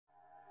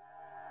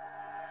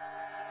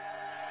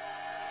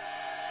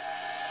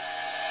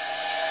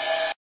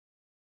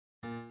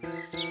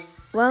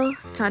Well,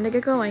 time to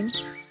get going.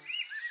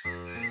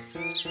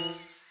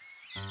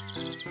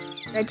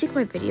 Did I take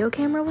my video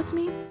camera with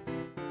me?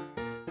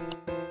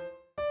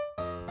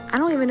 I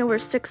don't even know where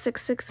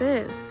 666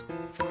 is.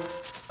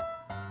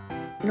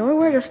 Nor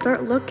where to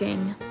start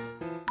looking.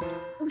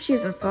 Hope she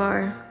isn't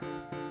far.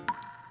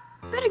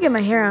 Better get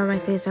my hair out of my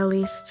face at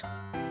least.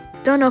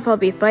 Don't know if I'll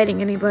be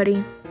fighting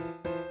anybody.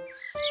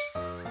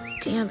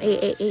 Damn,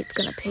 888's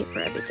gonna pay for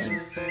everything.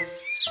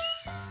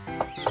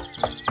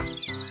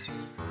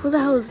 Who the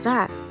hell is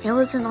that? Mail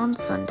isn't on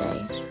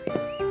Sunday.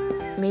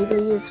 Maybe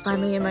it's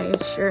finally in my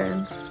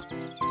insurance.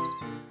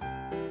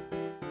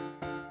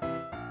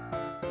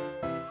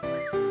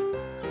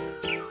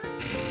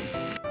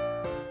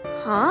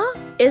 Huh?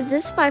 Is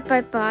this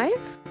 555?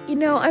 You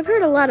know, I've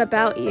heard a lot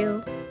about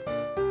you.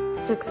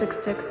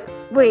 666.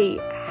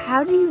 Wait,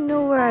 how do you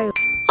know where I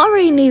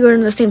already knew you were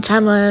in the same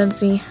timeline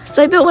as me,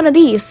 so I built one of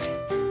these.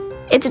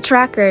 It's a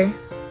tracker.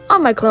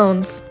 On my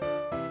clones.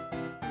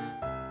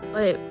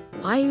 Wait,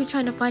 why are you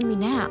trying to find me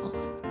now?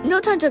 No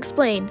time to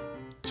explain.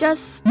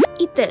 Just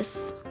eat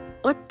this.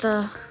 What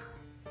the...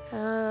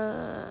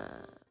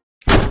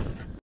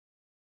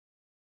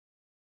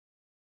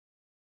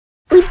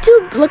 We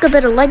do look a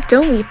bit alike,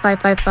 don't we,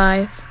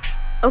 555?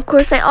 Of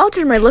course, I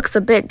altered my looks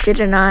a bit,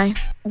 didn't I?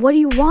 What do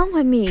you want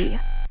with me?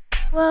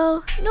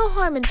 Well, no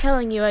harm in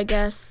telling you, I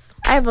guess.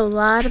 I have a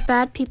lot of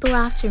bad people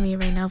after me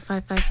right now,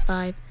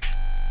 555.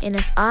 And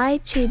if I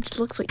change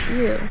looks like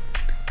you,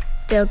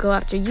 they'll go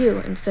after you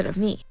instead of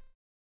me.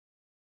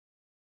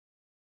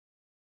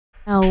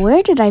 Now,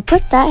 where did I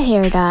put that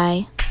hair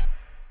dye?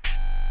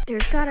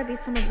 There's gotta be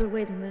some other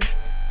way than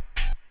this.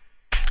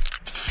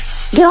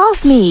 Get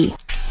off me!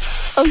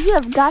 Oh, you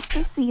have got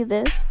to see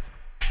this.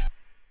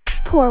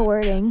 Poor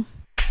wording.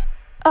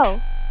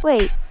 Oh,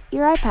 wait,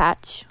 your eye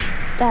patch.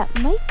 That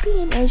might be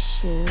an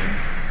issue.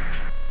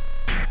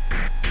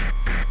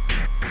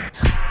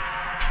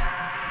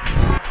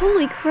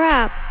 Holy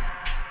crap!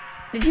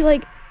 Did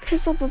you,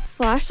 piss off a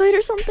flashlight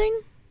or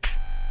something?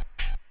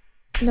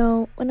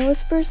 No, when it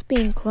was first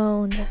being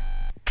cloned,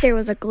 there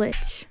was a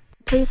glitch,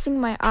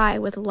 replacing my eye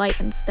with light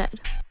instead.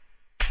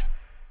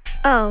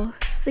 Oh,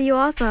 so you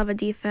also have a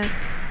defect.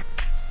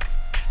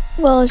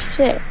 Well,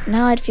 shit,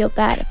 now I'd feel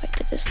bad if I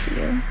did this to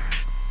you.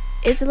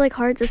 Is it,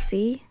 hard to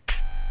see?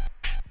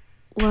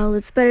 Well,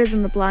 it's better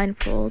than the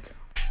blindfold.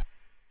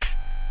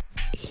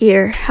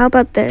 Here, how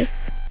about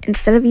this?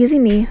 Instead of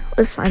using me,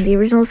 let's find the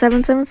original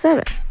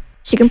 777.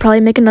 She can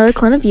probably make another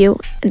clone of you,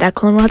 and that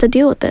clone will have to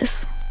deal with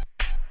this.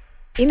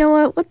 You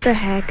know what the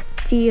heck,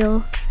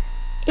 deal.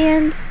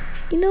 And,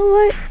 you know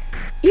what?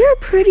 You're a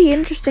pretty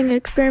interesting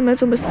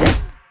experimental mistake.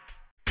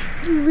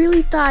 You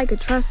really thought I could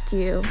trust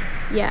you.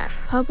 Yeah,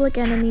 public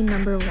enemy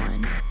number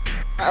 1.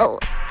 Oh,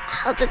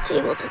 how the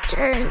tables have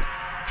turned.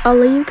 I'll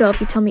let you go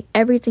if you tell me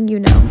everything you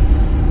know.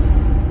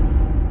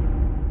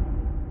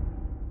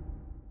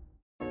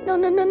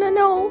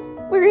 No.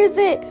 Where is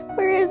it?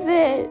 Where is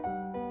it?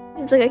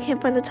 Seems like I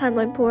can't find the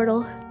timeline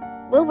portal.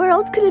 Well, where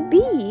else could it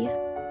be?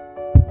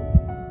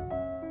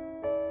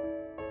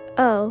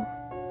 Oh,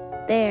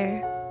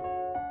 there.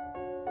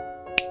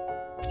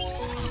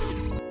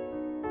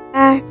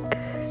 Back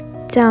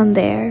down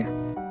there.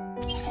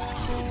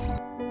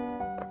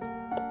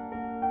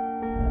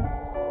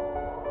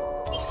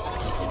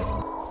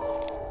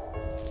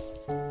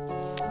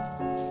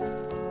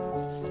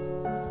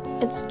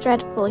 It's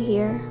dreadful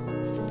here.